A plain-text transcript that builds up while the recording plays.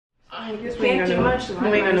You can't do much. We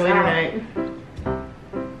ain't gonna wait tonight.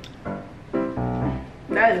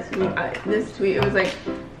 That is sweet. This tweet, it was like,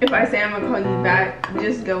 if I say I'm gonna call you back,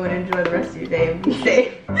 just go and enjoy the rest of your day and be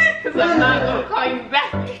safe. Because I'm not gonna call you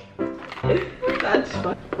back. That's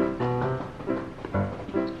fun.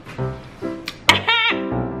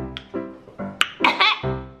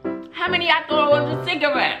 How many I thought was a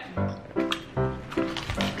cigarette?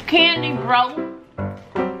 Candy, bro.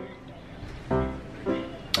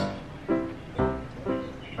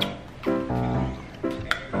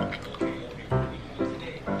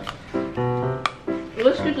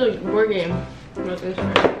 Let's get the board game.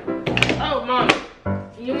 Oh, Mom,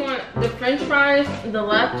 you want the French fries, the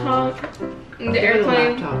laptop, the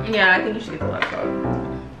airplane? Yeah, I think you should get the laptop.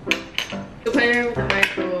 The planner with the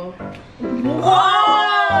micro.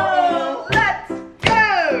 Whoa! Let's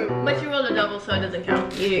go! But you rolled a double, so it doesn't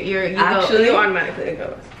count. You automatically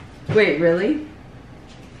go. Wait, really?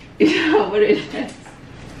 Yeah, what it is.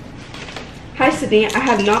 Hi Sydney, I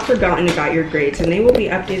have not forgotten about your grades and they will be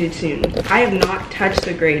updated soon. I have not touched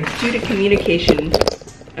the grades due to communication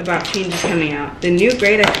about changes coming out. The new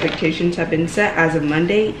grade expectations have been set as of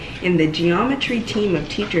Monday and the geometry team of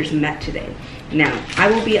teachers met today. Now,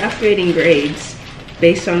 I will be upgrading grades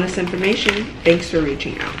based on this information. Thanks for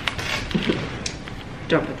reaching out.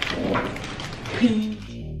 Don't put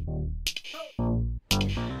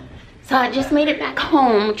So I just made it back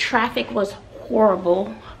home. Traffic was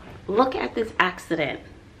horrible. Look at this accident.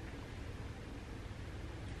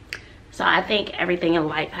 So I think everything in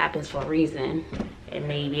life happens for a reason. And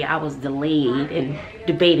maybe I was delayed and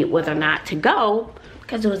debated whether or not to go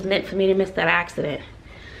because it was meant for me to miss that accident.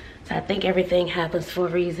 So I think everything happens for a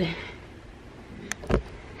reason.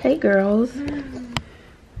 Hey girls.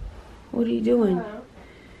 What are you doing? Hello.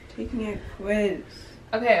 Taking a quiz.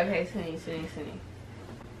 Okay, Sunny.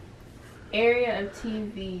 Area of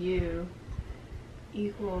TVU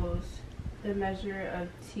equals the measure of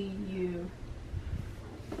TU.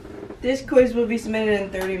 This quiz will be submitted in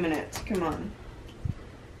 30 minutes. Come on.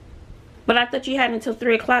 But I thought you had until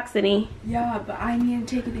 3 o'clock, Sydney. Yeah, but I need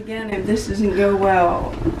to take it again if this doesn't go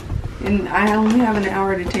well. And I only have an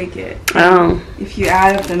hour to take it. Oh. If you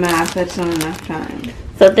add up the math, that's not enough time.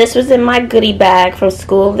 So this was in my goodie bag from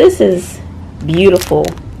school. This is beautiful.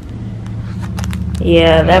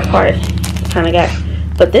 Yeah, that part kind of got...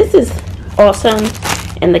 But this is awesome.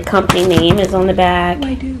 And the company name is on the back. Oh,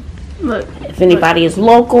 I do. Look. If anybody is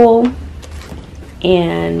local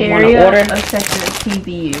and want to order. Area of sector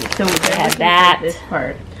TVU. So we have that. This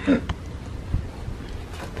part.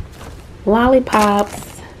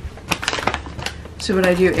 Lollipops. So would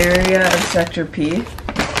I do area of sector P?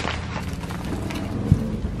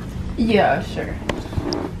 Yeah, sure.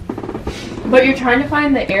 But you're trying to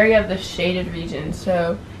find the area of the shaded region.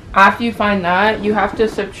 So after you find that, you have to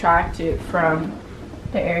subtract it from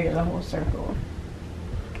the area of the whole circle.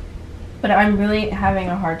 But I'm really having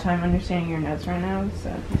a hard time understanding your notes right now,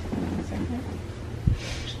 so just give me a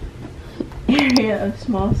second. Area of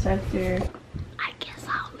small sector. I guess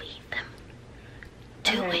I'll leave them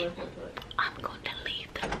to it. I'm going to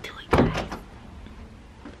leave them to it, guys.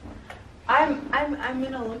 I'm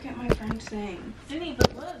gonna look at my friend's thing. Sydney,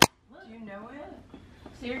 but look. Do you know it?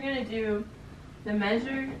 So you're gonna do the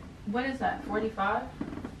measure. What is that? 45.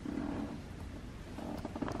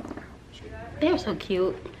 They're so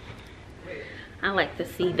cute. I like to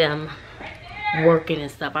see them working and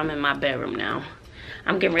stuff. I'm in my bedroom now.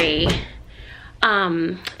 I'm getting ready.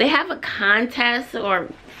 They have a contest, or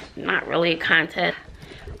not really a contest.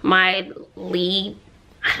 My lead,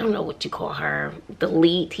 I don't know what you call her, the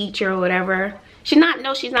lead teacher or whatever. She's not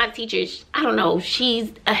a teacher. I don't know.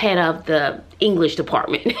 She's ahead of the English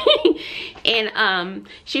department. And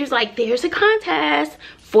she was like, there's a contest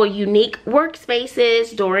for unique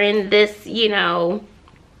workspaces during this, you know,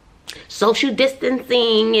 social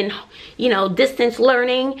distancing and, you know, distance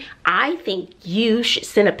learning. I think you should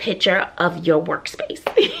send a picture of your workspace.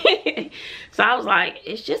 So I was like,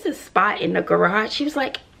 it's just a spot in the garage. She was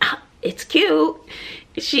like, oh, it's cute.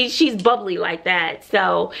 She's bubbly like that.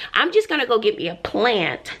 So I'm just gonna go get me a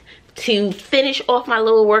plant to finish off my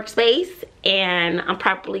little workspace, and I'm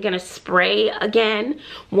probably gonna spray again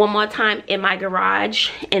one more time in my garage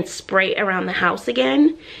and spray around the house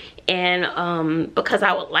again. And because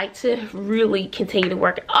I would like to really continue to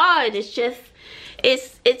work. Oh, it's just,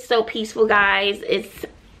 it's so peaceful, guys. It's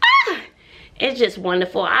just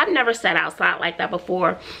wonderful. I've never sat outside like that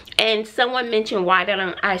before. And someone mentioned, why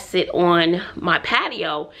don't I sit on my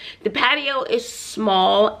patio? The patio is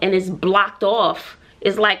small and it's blocked off.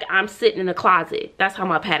 It's like I'm sitting in a closet. That's how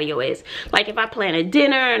my patio is. Like if I plan a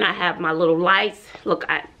dinner and I have my little lights. Look,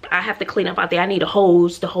 I I have to clean up out there. I need a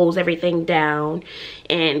hose to hose everything down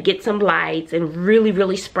and get some lights and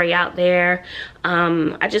really spray out there.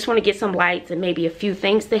 I just want to get some lights and maybe a few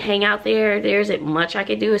things to hang out there. There isn't much I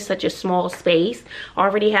could do. It's such a small space. I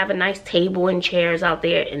already have a nice table and chairs out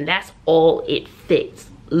there, and that's all it fits.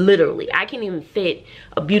 Literally, I can't even fit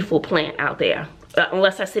a beautiful plant out there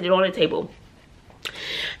unless I sit it on a table.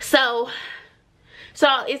 So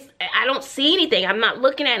it's, I don't see anything. I'm not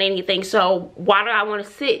looking at anything. So why do I want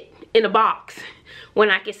to sit in a box when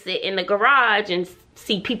I can sit in the garage and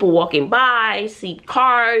see people walking by, see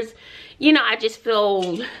cars? You know, I just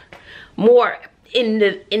feel more in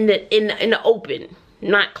the open,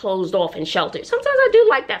 not closed off and sheltered. Sometimes I do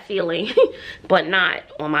like that feeling, but not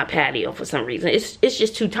on my patio for some reason. It's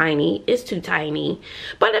just too tiny. It's too tiny.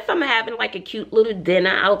 But if I'm having like a cute little dinner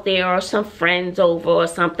out there or some friends over or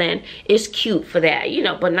something, it's cute for that, you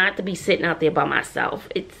know, but not to be sitting out there by myself.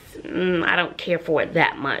 It's, I don't care for it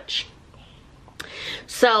that much.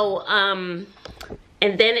 So, and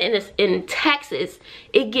then in Texas,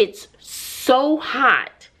 it gets so hot.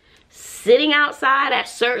 Sitting outside at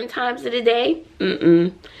certain times of the day,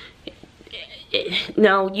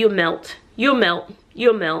 no, you melt. You'll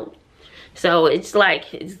melt. So it's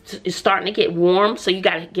like, it's starting to get warm, so you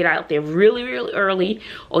gotta get out there really early,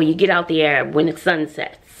 or you get out there when the sun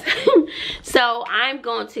sets. So I'm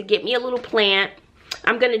going to get me a little plant.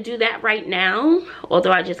 I'm gonna do that right now,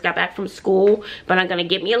 although I just got back from school, but I'm gonna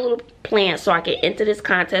get me a little plant so I can enter this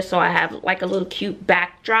contest, so I have like a little cute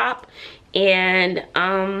backdrop, and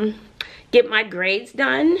get my grades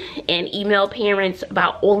done and email parents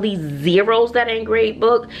about all these zeros that are in grade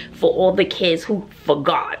book for all the kids who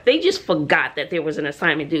forgot. They just forgot that there was an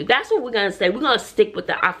assignment due. That's what we're gonna say. We're gonna stick with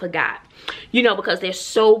the I forgot. You know, because they're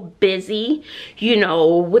so busy, you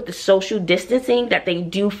know, with the social distancing that they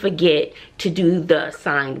do forget to do the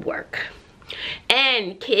assigned work.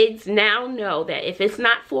 And kids now know that if it's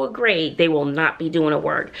not for a grade, they will not be doing a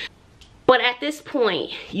work. But at this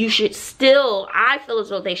point, you should still, I feel as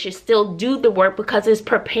though they should still do the work because it's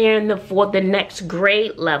preparing them for the next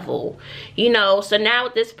grade level. You know, so now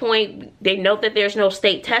at this point, they know that there's no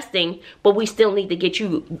state testing, but we still need to get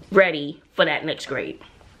you ready for that next grade.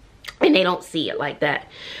 And they don't see it like that.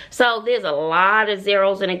 So there's a lot of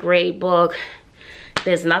zeros in a grade book.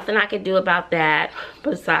 There's nothing I can do about that.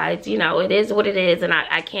 Besides, you know, it is what it is, and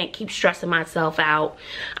I can't keep stressing myself out.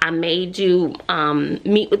 I may do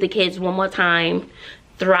meet with the kids one more time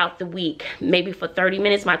throughout the week, maybe for 30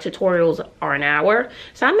 minutes. My tutorials are an hour,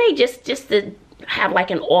 so I may just to have like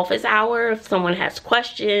an office hour if someone has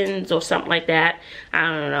questions or something like that. I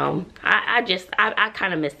don't know. I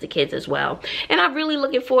kind of miss the kids as well, and I'm really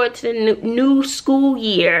looking forward to the new school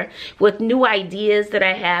year with new ideas that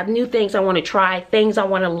I have, new things I want to try, things I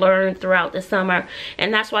want to learn throughout the summer.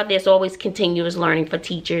 And that's why there's always continuous learning for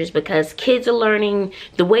teachers, because kids are learning.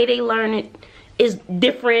 The way they learn it is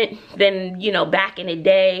different than, you know, back in the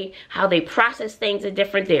day. How they process things are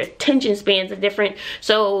different. Their attention spans are different.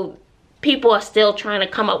 So people are still trying to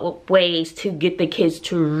come up with ways to get the kids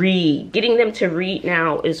to read. Getting them to read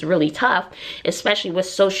now is really tough, especially with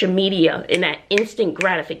social media and that instant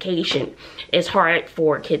gratification. It's hard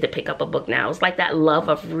for a kid to pick up a book now. It's like that love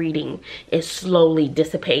of reading is slowly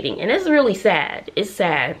dissipating, and it's really sad. It's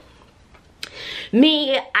sad.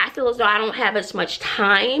 Me, I feel as though I don't have as much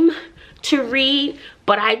time to read,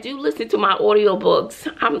 but I do listen to my audiobooks.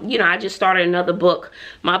 You know, I just started another book.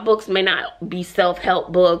 My books may not be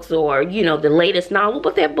self-help books or, you know, the latest novel,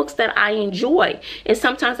 but they're books that I enjoy. And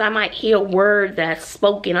sometimes I might hear a word that's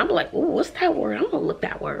spoken. I'm like, ooh, what's that word? I'm gonna look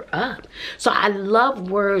that word up. So I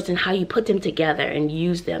love words and how you put them together and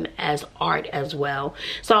use them as art as well.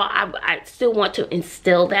 So I still want to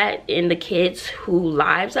instill that in the kids whose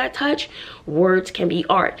lives I touch. Words can be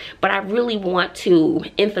art, but I really want to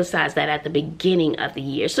emphasize that at the beginning of the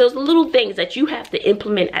year. So it's little things that you have to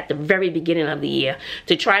implement at the very beginning of the year.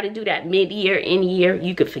 To try to do that mid-year, in-year,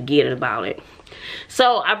 you could forget about it.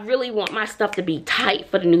 So I really want my stuff to be tight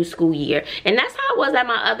for the new school year. And that's how it was at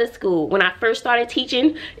my other school. When I first started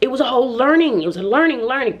teaching, it was a whole learning. It was a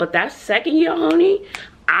learning. But that second year, honey,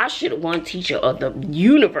 I should have won teacher of the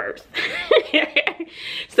universe.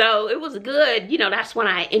 So it was good. You know, that's when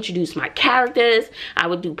I introduced my characters. I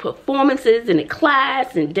would do performances in the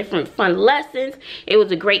class and different fun lessons. It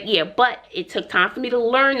was a great year, but it took time for me to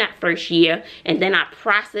learn that first year. And then I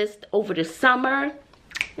processed over the summer.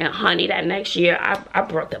 And honey, that next year, I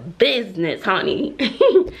brought the business, honey.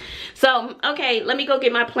 So, okay, let me go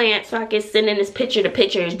get my plant so I can send in this picture. The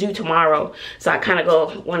picture is due tomorrow. So I kind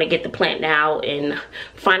of want to get the plant now and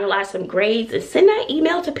finalize some grades and send that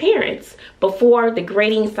email to parents before the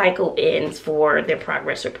grading cycle ends for their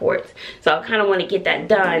progress reports. So I kind of want to get that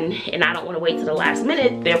done, and I don't want to wait to the last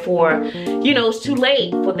minute. Therefore, you know, it's too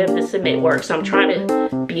late for them to submit work. So I'm trying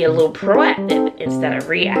to be a little proactive instead of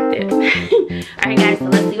reactive. All right, guys, so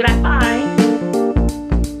let's see what I find.